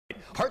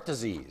Heart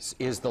disease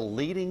is the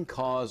leading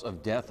cause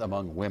of death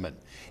among women,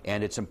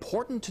 and it's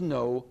important to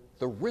know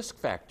the risk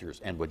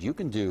factors and what you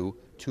can do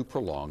to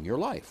prolong your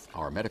life.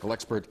 Our medical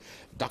expert,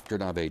 Dr.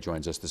 Nave,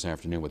 joins us this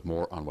afternoon with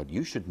more on what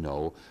you should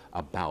know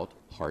about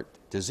heart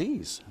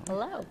disease.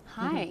 Hello.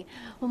 Hi.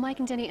 Well, Mike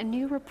and Jenny, a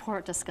new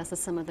report discusses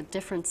some of the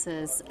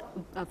differences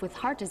with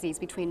heart disease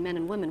between men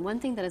and women. One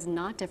thing that is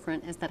not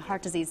different is that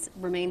heart disease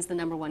remains the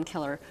 #1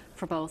 killer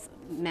for both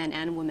men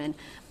and women,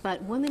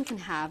 but women can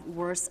have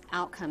worse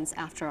outcomes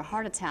after a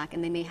heart attack,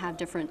 and they may have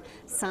different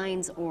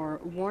signs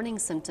or warning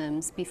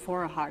symptoms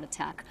before a heart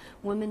attack.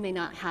 Women may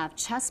not have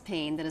chest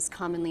pain that is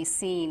commonly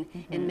seen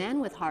in men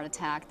with heart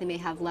attack. They may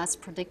have less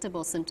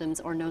predictable symptoms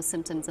or no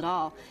symptoms at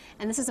all,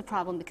 and this is a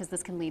problem because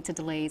this can lead to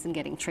delays in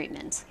getting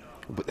treatment.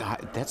 But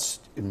that's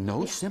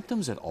no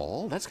symptoms at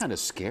all? That's kind of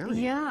scary.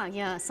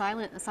 Yeah, a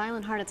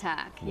silent heart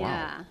attack. Wow.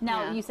 Yeah.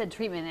 Now, you said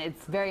treatment.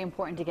 It's very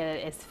important to get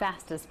it as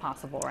fast as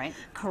possible, right?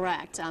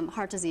 Correct.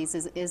 Heart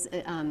disease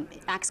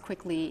acts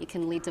quickly. It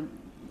can lead to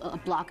a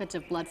blockage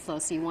of blood flow,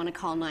 so you want to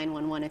call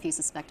 911 if you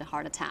suspect a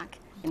heart attack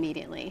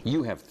immediately.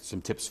 You have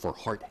some tips for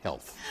heart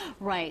health.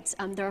 Right.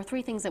 There are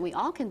 3 things that we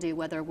all can do,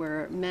 whether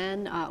we're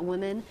men,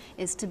 women,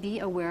 is to be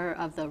aware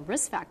of the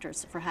risk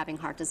factors for having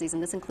heart disease,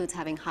 and this includes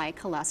having high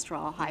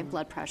cholesterol, high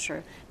blood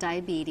pressure,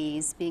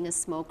 diabetes, being a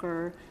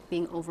smoker,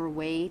 being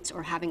overweight,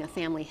 or having a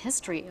family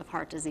history of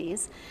heart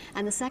disease.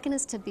 And the second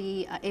is to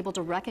be able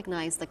to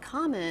recognize the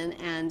common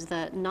and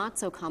the not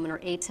so common or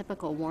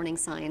atypical warning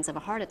signs of a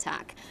heart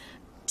attack.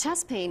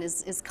 Chest pain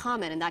is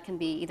common, and that can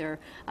be either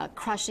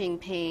crushing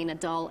pain, a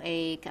dull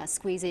ache,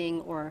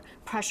 squeezing, or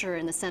pressure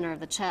in the center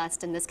of the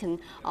chest, and this can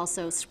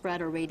also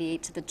spread or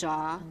radiate to the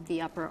jaw, the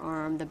upper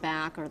arm, the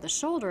back, or the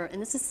shoulder, and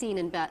this is seen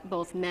in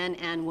both men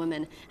and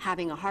women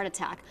having a heart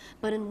attack.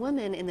 But in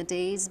women, in the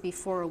days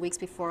before or weeks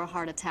before a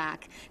heart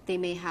attack, they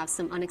may have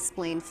some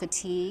unexplained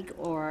fatigue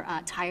or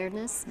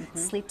tiredness,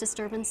 sleep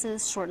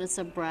disturbances, shortness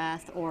of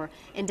breath, or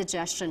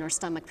indigestion or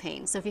stomach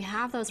pain. So if you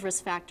have those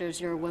risk factors,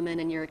 you're a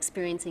woman and you're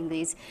experiencing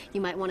these,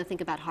 you might want to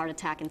think about heart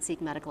attack and seek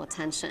medical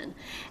attention.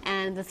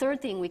 And the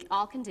third thing we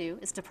all can do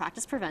is to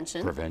practice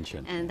prevention.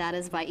 And that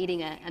is by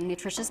eating a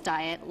nutritious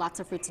diet, lots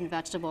of fruits and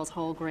vegetables,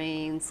 whole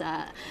grains,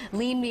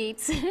 lean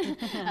meats,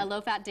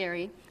 low-fat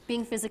dairy,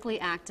 being physically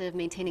active,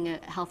 maintaining a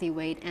healthy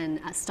weight,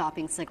 and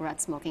stopping cigarette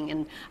smoking.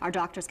 And our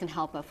doctors can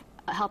help us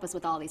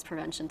with all these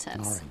prevention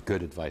tips. All right,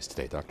 good advice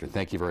today, Doctor.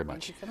 Thank you very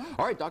much. Thank you so much.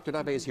 All right, Dr.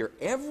 Nave is here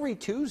every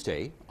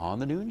Tuesday on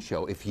the Noon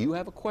Show. If you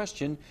have a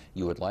question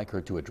you would like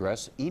her to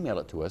address, email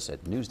it to us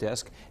at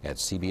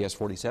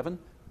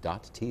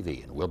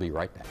newsdesk@cbs47.tv, and we'll be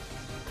right back.